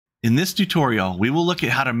In this tutorial, we will look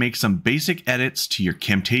at how to make some basic edits to your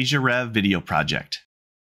Camtasia Rev video project.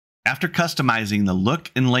 After customizing the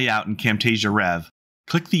look and layout in Camtasia Rev,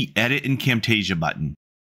 click the Edit in Camtasia button.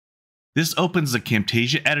 This opens the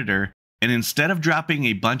Camtasia editor, and instead of dropping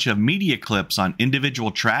a bunch of media clips on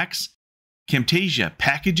individual tracks, Camtasia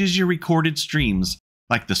packages your recorded streams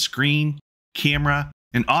like the screen, camera,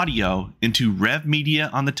 and audio into Rev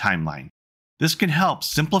Media on the timeline. This can help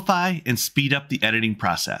simplify and speed up the editing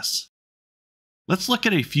process. Let's look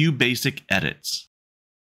at a few basic edits.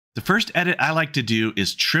 The first edit I like to do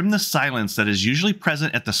is trim the silence that is usually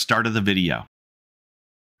present at the start of the video.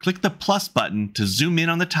 Click the plus button to zoom in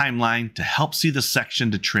on the timeline to help see the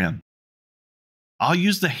section to trim. I'll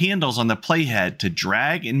use the handles on the playhead to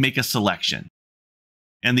drag and make a selection.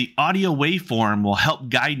 And the audio waveform will help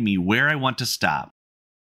guide me where I want to stop.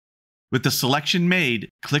 With the selection made,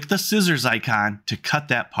 click the scissors icon to cut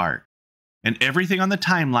that part, and everything on the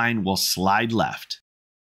timeline will slide left.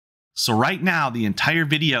 So right now, the entire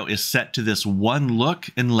video is set to this one look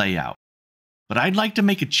and layout. But I'd like to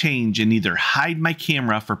make a change and either hide my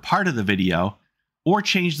camera for part of the video, or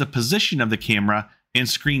change the position of the camera in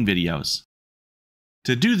screen videos.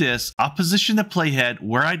 To do this, I'll position the playhead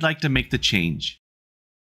where I'd like to make the change.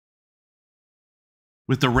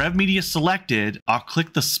 With the Rev Media selected, I'll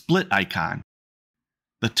click the split icon.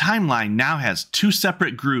 The timeline now has two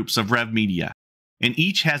separate groups of Rev Media, and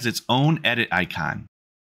each has its own edit icon.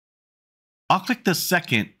 I'll click the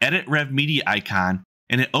second Edit Rev Media icon,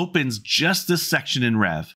 and it opens just this section in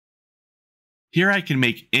Rev. Here I can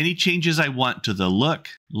make any changes I want to the look,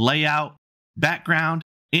 layout, background,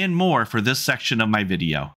 and more for this section of my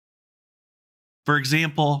video. For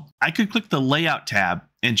example, I could click the Layout tab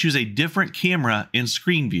and choose a different camera in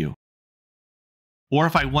screen view. Or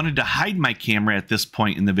if I wanted to hide my camera at this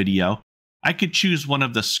point in the video, I could choose one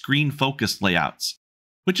of the screen focused layouts,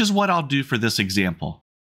 which is what I'll do for this example.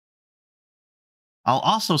 I'll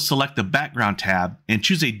also select the Background tab and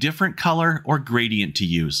choose a different color or gradient to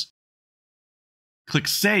use. Click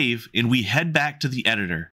Save and we head back to the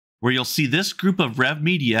editor, where you'll see this group of Rev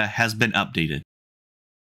Media has been updated.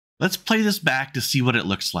 Let's play this back to see what it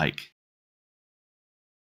looks like.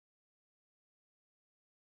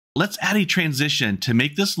 Let's add a transition to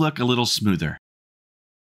make this look a little smoother.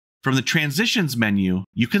 From the Transitions menu,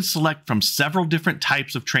 you can select from several different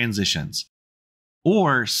types of transitions,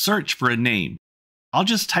 or search for a name. I'll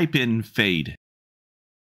just type in Fade.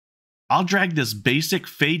 I'll drag this basic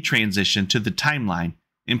fade transition to the timeline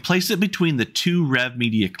and place it between the two Rev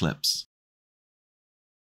Media clips.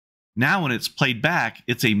 Now when it's played back,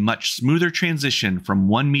 it's a much smoother transition from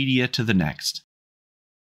one media to the next.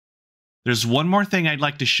 There's one more thing I'd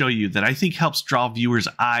like to show you that I think helps draw viewers'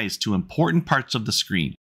 eyes to important parts of the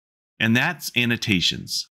screen, and that's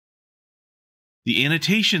annotations. The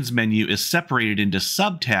Annotations menu is separated into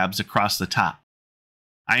sub-tabs across the top.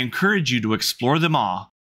 I encourage you to explore them all,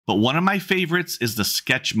 but one of my favorites is the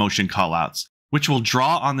sketch motion callouts, which will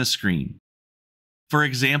draw on the screen. For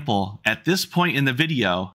example, at this point in the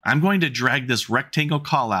video, I'm going to drag this rectangle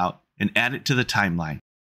callout and add it to the timeline.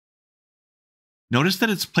 Notice that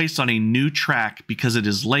it's placed on a new track because it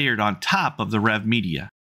is layered on top of the Rev Media.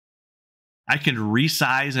 I can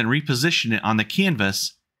resize and reposition it on the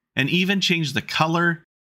canvas and even change the color,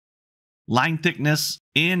 line thickness,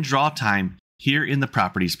 and draw time here in the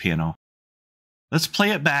Properties panel. Let's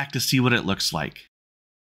play it back to see what it looks like.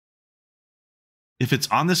 If it's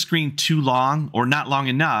on the screen too long or not long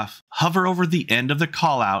enough, hover over the end of the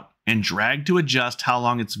callout and drag to adjust how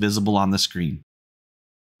long it's visible on the screen.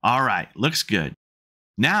 Alright, looks good.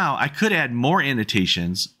 Now I could add more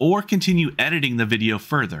annotations or continue editing the video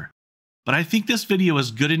further, but I think this video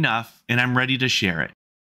is good enough and I'm ready to share it.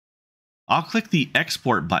 I'll click the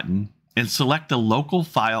Export button and select the Local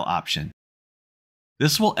File option.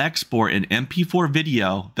 This will export an MP4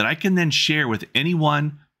 video that I can then share with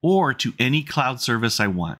anyone or to any cloud service I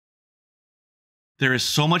want. There is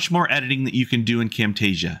so much more editing that you can do in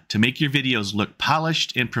Camtasia to make your videos look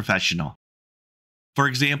polished and professional. For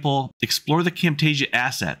example, explore the Camtasia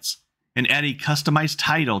assets and add a customized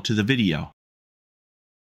title to the video.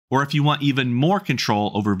 Or if you want even more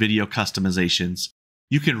control over video customizations,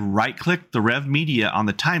 you can right-click the Rev Media on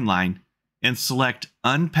the timeline and select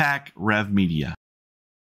Unpack Rev Media.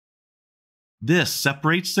 This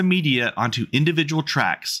separates the media onto individual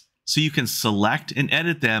tracks so you can select and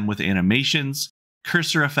edit them with animations,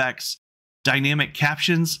 cursor effects, dynamic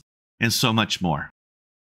captions, and so much more.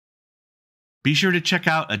 Be sure to check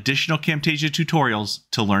out additional Camtasia tutorials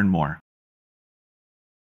to learn more.